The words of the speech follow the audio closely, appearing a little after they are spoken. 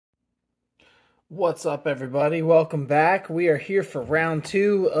What's up, everybody? Welcome back. We are here for round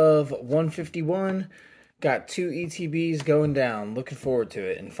 2 of 151. Got 2 ETBs going down. Looking forward to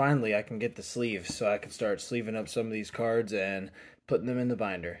it. And finally, I can get the sleeves so I can start sleeving up some of these cards and putting them in the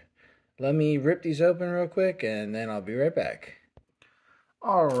binder. Let me rip these open real quick and then I'll be right back.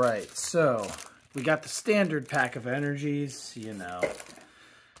 Alright, so we got the standard pack of energies, you know.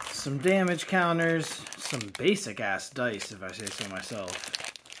 Some damage counters, some basic ass dice if I say so myself.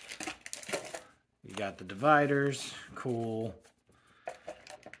 You got the dividers, cool.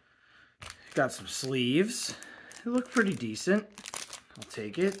 Got some sleeves. They look pretty decent. I'll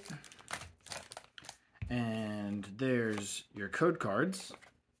take it. And there's your code cards.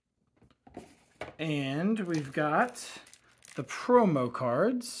 And we've got the promo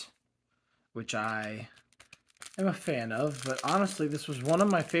cards, which I am a fan of. But honestly, this was one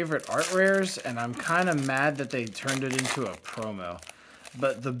of my favorite art rares, and I'm kind of mad that they turned it into a promo.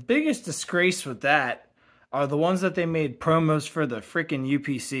 But the biggest disgrace with that are the ones that they made promos for the freaking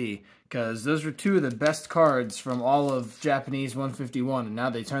UPC, because those were 2 of the best cards from all of Japanese 151, and now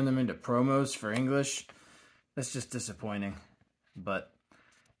they turn them into promos for English. That's just disappointing. But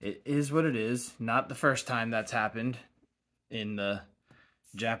it is what it is. Not the first time that's happened in the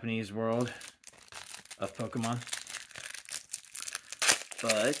Japanese world of Pokemon.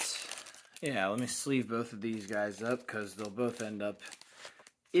 But yeah, let me sleeve both of these guys up because they'll both end up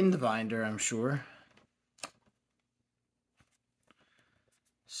in the binder, I'm sure.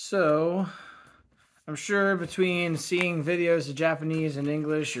 So, I'm sure between seeing videos of Japanese and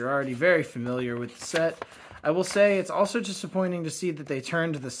English, you're already very familiar with the set. I will say it's also disappointing to see that they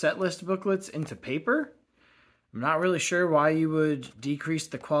turned the set list booklets into paper. I'm not really sure why you would decrease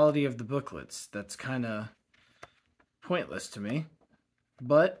the quality of the booklets. That's kind of pointless to me.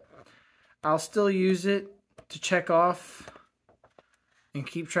 But I'll still use it to check off and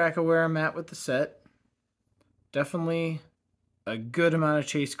keep track of where I'm at with the set. Definitely a good amount of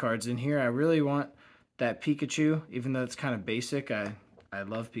chase cards in here. I really want that Pikachu, even though it's kind of basic. I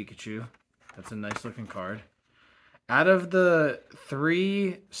love Pikachu. That's a nice looking card. Out of the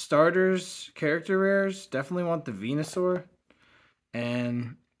 3 starters character rares, definitely want the Venusaur.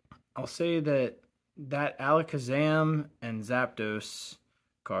 And I'll say that Alakazam and Zapdos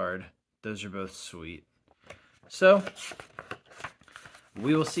card, those are both sweet. So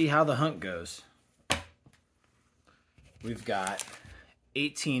we will see how the hunt goes. We've got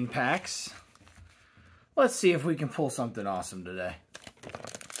 18 packs. Let's see if we can pull something awesome today.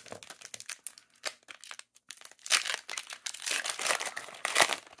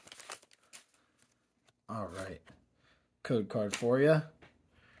 Alright. Code card for you.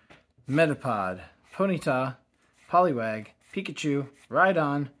 Metapod, Ponyta, Poliwag, Pikachu,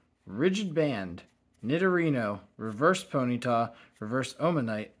 Rhydon, Rigid Band, Nidorino, Reverse Ponyta, Reverse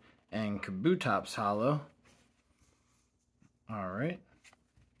Omanite, and Kabutops Hollow. Alright.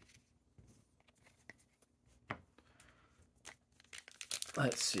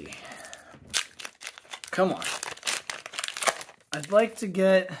 Let's see. Come on. I'd like to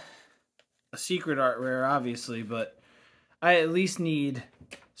get a secret art rare, obviously, but I at least need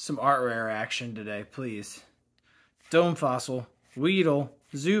some art rare action today, please. Dome Fossil, Weedle,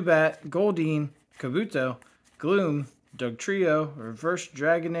 Zubat, Goldeen, Kabuto, Gloom, Dugtrio, Reverse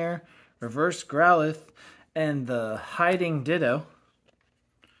Dragonair, Reverse Growlithe, and the Hiding Ditto.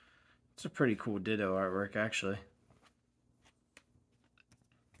 It's a pretty cool Ditto artwork, actually.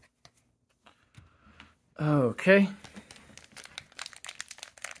 Okay.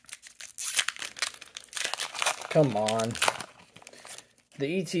 Come on.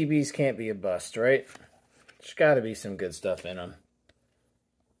 The ETBs can't be a bust, right? There's got to be some good stuff in them.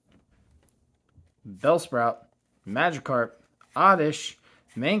 Bellsprout, Magikarp, Oddish,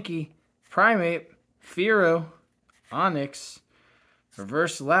 Mankey, Primeape, Fearow, Onix,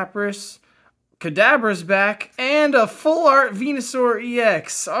 Reverse Lapras, Kadabra's back, and a full art Venusaur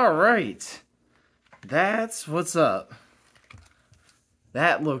EX. Alright. That's what's up.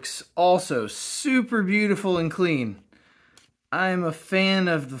 That looks also super beautiful and clean. I'm a fan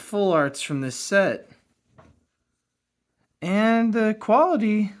of the full arts from this set. And the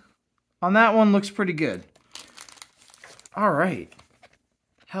quality on that one looks pretty good. Alright.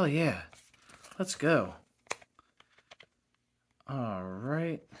 Hell yeah. Let's go.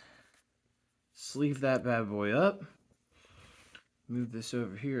 Alright. Sleeve that bad boy up. Move this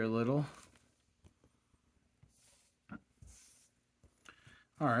over here a little.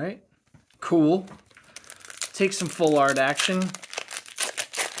 Alright. Cool. Take some full art action.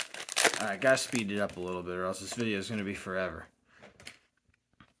 Alright, gotta speed it up a little bit or else this video is going to be forever.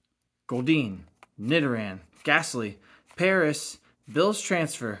 Goldeen, Nidoran, Ghastly, Paris, Bill's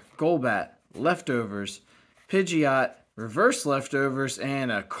Transfer, Golbat, Leftovers, Pidgeot, Reverse Leftovers,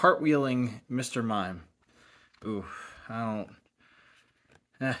 and a cartwheeling Mr. Mime. Ooh, I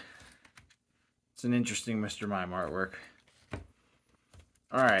don't... It's an interesting Mr. Mime artwork.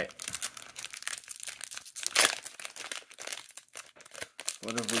 Alright.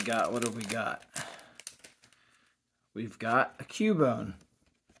 What have we got? What have we got? We've got a Cubone.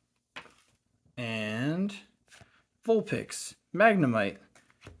 And Vulpix, Magnemite,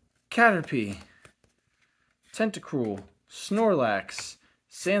 Caterpie, Tentacruel, Snorlax,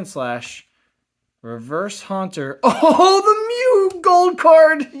 Sandslash, Reverse Haunter. Oh, the Mew gold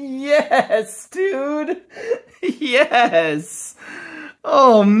card! Yes, dude! Yes!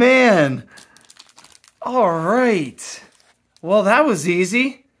 Oh, man! Alright. Well, that was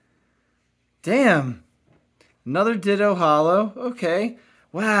easy. Damn. Another Ditto Holo. Okay.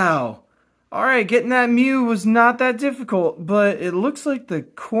 Wow. Alright, getting that Mew was not that difficult, but it looks like the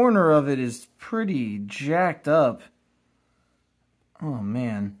corner of it is pretty jacked up. Oh,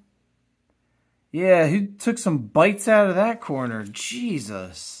 man. Yeah, who took some bites out of that corner?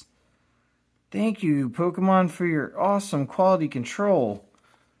 Jesus. Thank you, Pokemon, for your awesome quality control.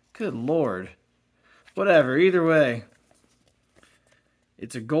 Good lord. Whatever, either way.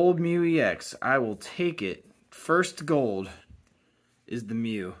 It's a gold Mew EX. I will take it. First gold is the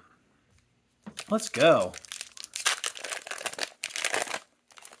Mew. Let's go.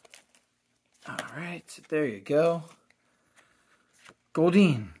 Alright, there you go.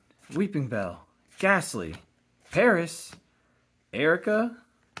 Goldeen, Weeping Bell, Ghastly, Paris, Erica,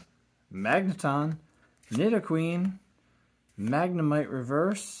 Magneton, Nidoqueen, Magnemite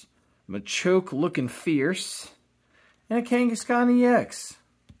Reverse, Machoke looking fierce, and a Kangaskhan EX.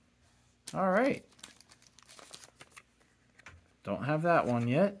 Alright. Don't have that one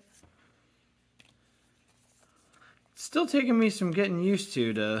yet. Still taking me some getting used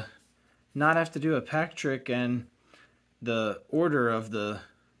to not have to do a pack trick and the order of the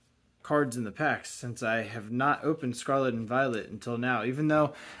cards in the packs, since I have not opened Scarlet and Violet until now, even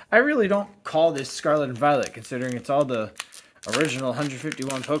though I really don't call this Scarlet and Violet considering it's all the original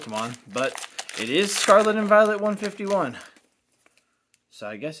 151 Pokemon, but it is Scarlet and Violet 151. So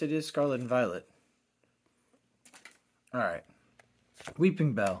I guess it is Scarlet and Violet. Alright.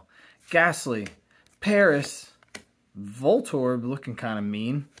 Weeping Bell, Ghastly, Paris, Voltorb looking kind of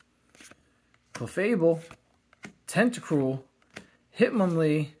mean, Clefable, Tentacruel,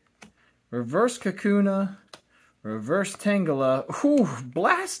 Hitmonlee, Reverse Kakuna, Reverse Tangela, ooh,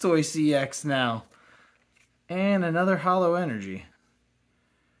 Blastoise EX now, and another Holo Energy.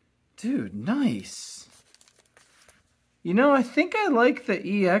 Dude, nice. You know, I think I like the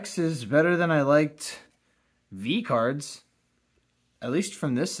EXs better than I liked V cards, at least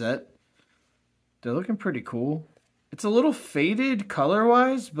from this set. They're looking pretty cool. It's a little faded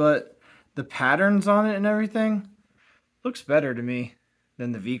color-wise, but the patterns on it and everything looks better to me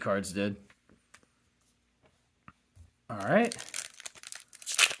than the V cards did. Alright.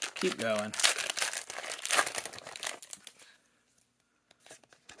 Keep going.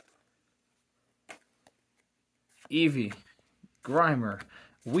 Eevee, Grimer,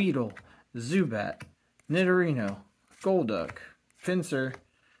 Weedle, Zubat, Nidorino, Golduck, Pinsir,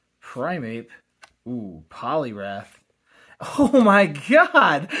 Primeape, ooh, Poliwrath. Oh my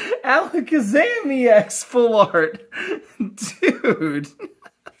god! Alakazam EX full art! Dude!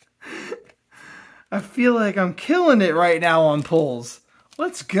 I feel like I'm killing it right now on pulls.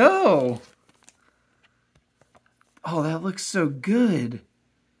 Let's go! Oh, that looks so good.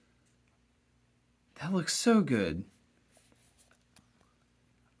 That looks so good.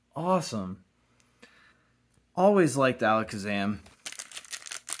 Awesome. Always liked Alakazam.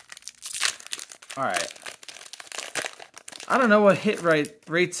 Alright. I don't know what hit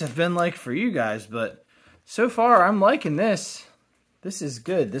rates have been like for you guys, but so far I'm liking this. This is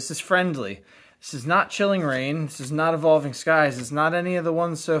good. This is friendly. This is not Chilling Reign. This is not Evolving Skies. It's not any of the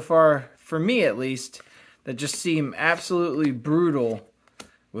ones so far, for me at least, that just seem absolutely brutal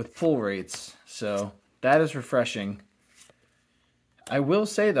with pull rates. So that is refreshing. I will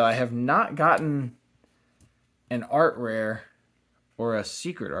say, though, I have not gotten an art rare or a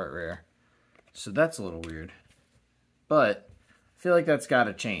secret art rare. So that's a little weird. But I feel like that's got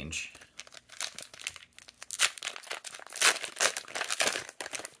to change.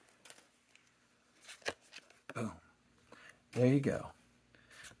 Boom. There you go.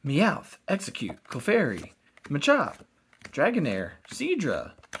 Meowth, Execute, Clefairy, Machop, Dragonair,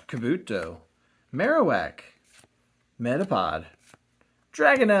 Seadra, Kabuto, Marowak, Metapod,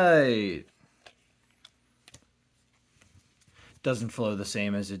 Dragonite. Doesn't flow the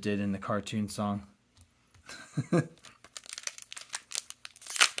same as it did in the cartoon song.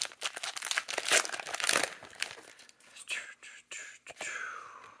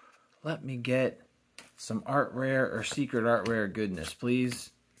 Let me get some art rare or secret art rare goodness,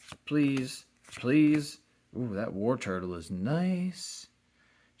 please. Please, please. Ooh, that war turtle is nice.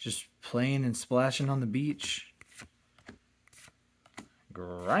 Just playing and splashing on the beach.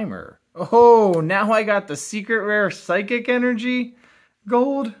 Grimer. Oh, now I got the secret rare psychic energy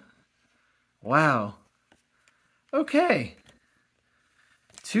gold. Wow. Okay.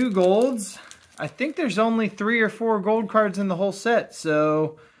 2 golds. I think there's only 3 or 4 gold cards in the whole set,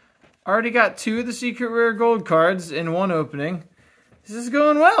 so already got 2 of the secret rare gold cards in one opening. This is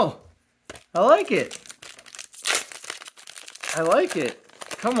going well. I like it. I like it.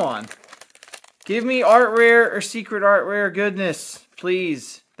 Come on. Give me art rare or secret art rare goodness,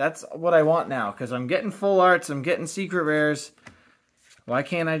 please. That's what I want now, because I'm getting full arts, I'm getting secret rares. Why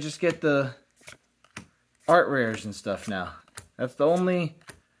can't I just get the art rares and stuff now? That's the only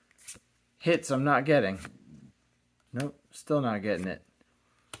hits I'm not getting. Nope, still not getting it.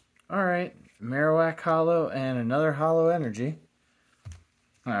 Alright, Marowak Hollow and another Hollow Energy.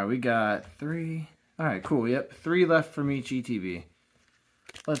 Alright, we got 3. Alright, cool, yep, 3 left from each ETB.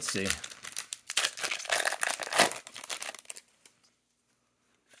 Let's see.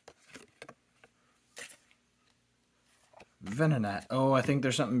 Venonat. Oh, I think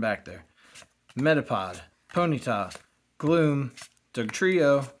there's something back there. Metapod, Ponyta, Gloom,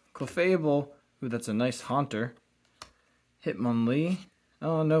 Dugtrio, Clefable. Ooh, that's a nice Haunter. Hitmonlee.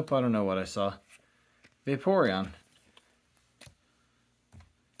 Oh, nope, I don't know what I saw. Vaporeon.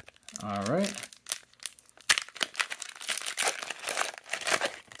 Alright.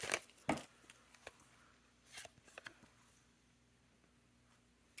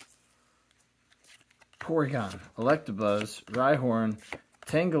 Porygon, Electabuzz, Rhyhorn,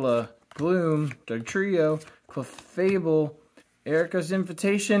 Tangela, Gloom, Dugtrio, Clefable, Erica's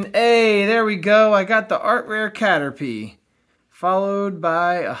Invitation. Hey, there we go. I got the art rare Caterpie, followed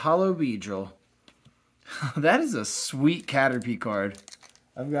by a Hollow Beedrill. That is a sweet Caterpie card,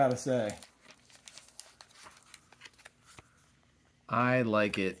 I've got to say. I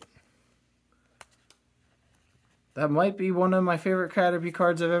like it. That might be one of my favorite Caterpie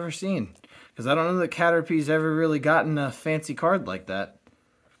cards I've ever seen. Because I don't know that Caterpie's ever really gotten a fancy card like that.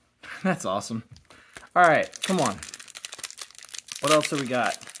 That's awesome. Alright, come on. What else have we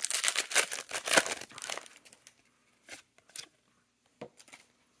got?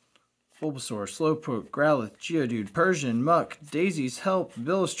 Bulbasaur, Slowpoke, Growlithe, Geodude, Persian, Muck, Daisy's Help,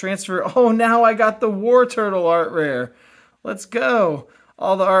 Bill's Transfer. Oh, now I got the War Turtle art rare. Let's go.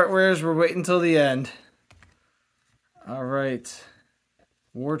 All the art rares were waiting until the end. Alright.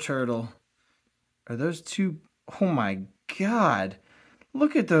 War Turtle. Are those 2? Oh my god.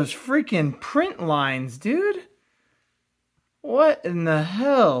 Look at those freaking print lines, dude. What in the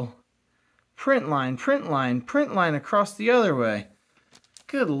hell? Print line, print line, print line across the other way.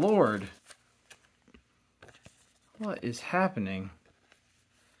 Good lord. What is happening?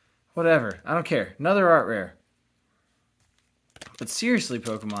 Whatever. I don't care. Another art rare. But seriously,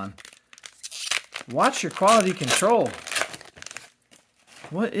 Pokemon. Watch your quality control.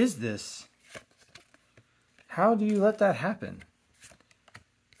 What is this? How do you let that happen?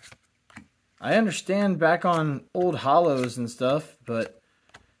 I understand back on old hollows and stuff, but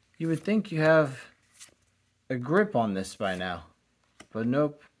you would think you have a grip on this by now. But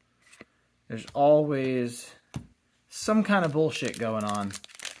nope. There's always some kind of bullshit going on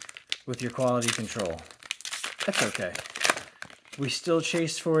with your quality control. That's okay. We still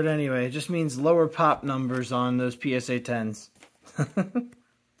chase for it anyway. It just means lower pop numbers on those PSA 10s.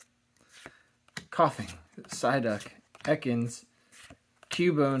 Coughing, Psyduck, Ekans,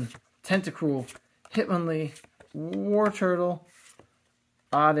 Cubone, Tentacruel, Hitmonlee, War Turtle,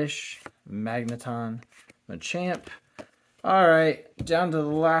 Oddish, Magneton, Machamp. Alright, down to the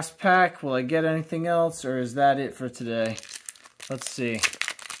last pack. Will I get anything else, or is that it for today? Let's see.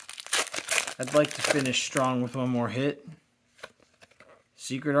 I'd like to finish strong with one more hit.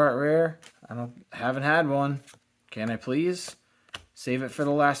 Secret art rare. Haven't had one. Can I please? Save it for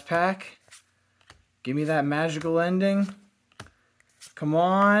the last pack. Give me that magical ending. Come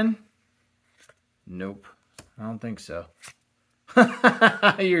on. Nope. I don't think so.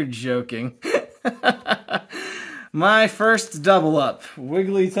 You're joking. My first double up.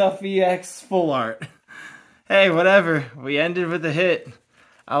 Wigglytuff EX full art. Hey, whatever. We ended with a hit.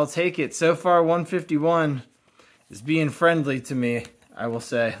 I'll take it. So far, 151 is being friendly to me, I will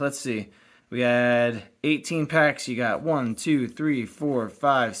say. Let's see. We had 18 packs. You got 1, 2, 3, 4,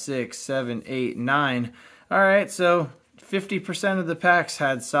 5, 6, 7, 8, 9. Alright, so 50% of the packs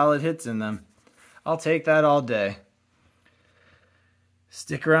had solid hits in them. I'll take that all day.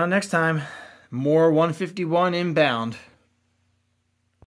 Stick around next time. More 151 inbound.